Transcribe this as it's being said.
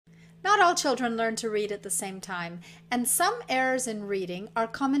Not all children learn to read at the same time, and some errors in reading are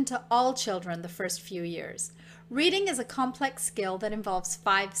common to all children the first few years. Reading is a complex skill that involves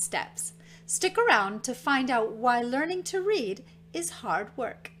 5 steps. Stick around to find out why learning to read is hard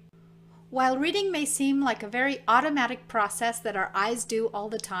work. While reading may seem like a very automatic process that our eyes do all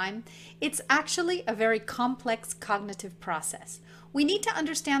the time, it's actually a very complex cognitive process. We need to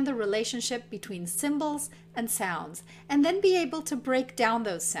understand the relationship between symbols and sounds, and then be able to break down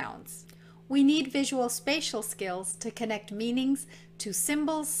those sounds. We need visual spatial skills to connect meanings to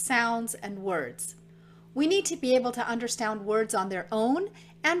symbols, sounds, and words. We need to be able to understand words on their own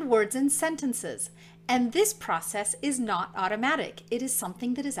and words in sentences. And this process is not automatic. It is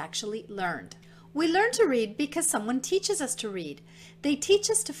something that is actually learned. We learn to read because someone teaches us to read. They teach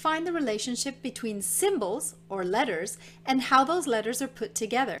us to find the relationship between symbols, or letters, and how those letters are put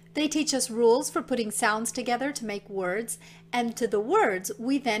together. They teach us rules for putting sounds together to make words, and to the words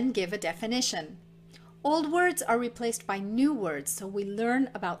we then give a definition. Old words are replaced by new words, so we learn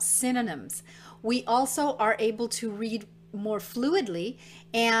about synonyms. We also are able to read more fluidly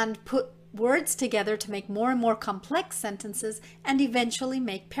and put words together to make more and more complex sentences and eventually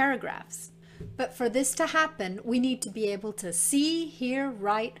make paragraphs. But for this to happen, we need to be able to see, hear,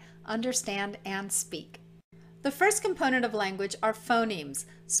 write, understand, and speak. The first component of language are phonemes,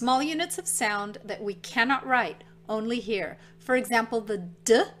 small units of sound that we cannot write, only hear. For example, the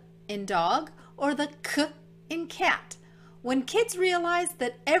D in dog or the K in cat. When kids realize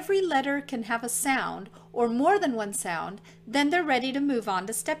that every letter can have a sound or more than one sound, then they're ready to move on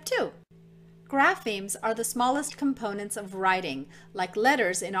to step 2. Graphemes are the smallest components of writing, like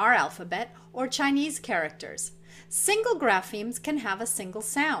letters in our alphabet or Chinese characters. Single graphemes can have a single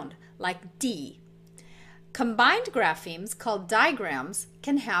sound, like D. Combined graphemes, called digrams,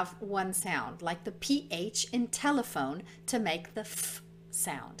 can have one sound, like the PH in telephone to make the F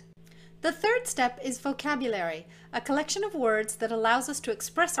sound. The third step is vocabulary, a collection of words that allows us to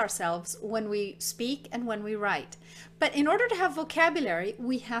express ourselves when we speak and when we write. But in order to have vocabulary,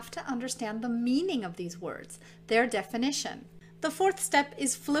 we have to understand the meaning of these words, their definition. The fourth step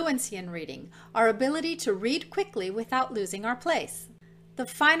is fluency in reading, our ability to read quickly without losing our place. The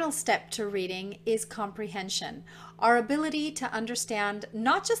final step to reading is comprehension, our ability to understand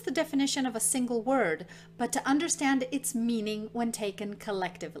not just the definition of a single word, but to understand its meaning when taken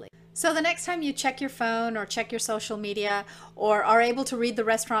collectively. So the next time you check your phone or check your social media or are able to read the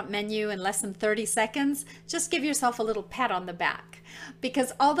restaurant menu in less than 30 seconds, just give yourself a little pat on the back.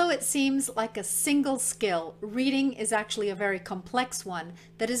 Because although it seems like a single skill, reading is actually a very complex one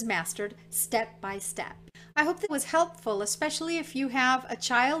that is mastered step by step. I hope that was helpful, especially if you have a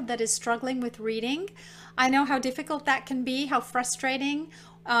child that is struggling with reading. I know how difficult that can be, how frustrating,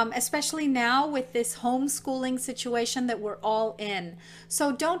 especially now with this homeschooling situation that we're all in.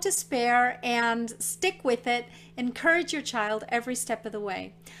 So don't despair and stick with it. Encourage your child every step of the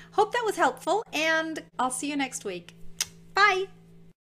way. Hope that was helpful, and I'll see you next week. Bye!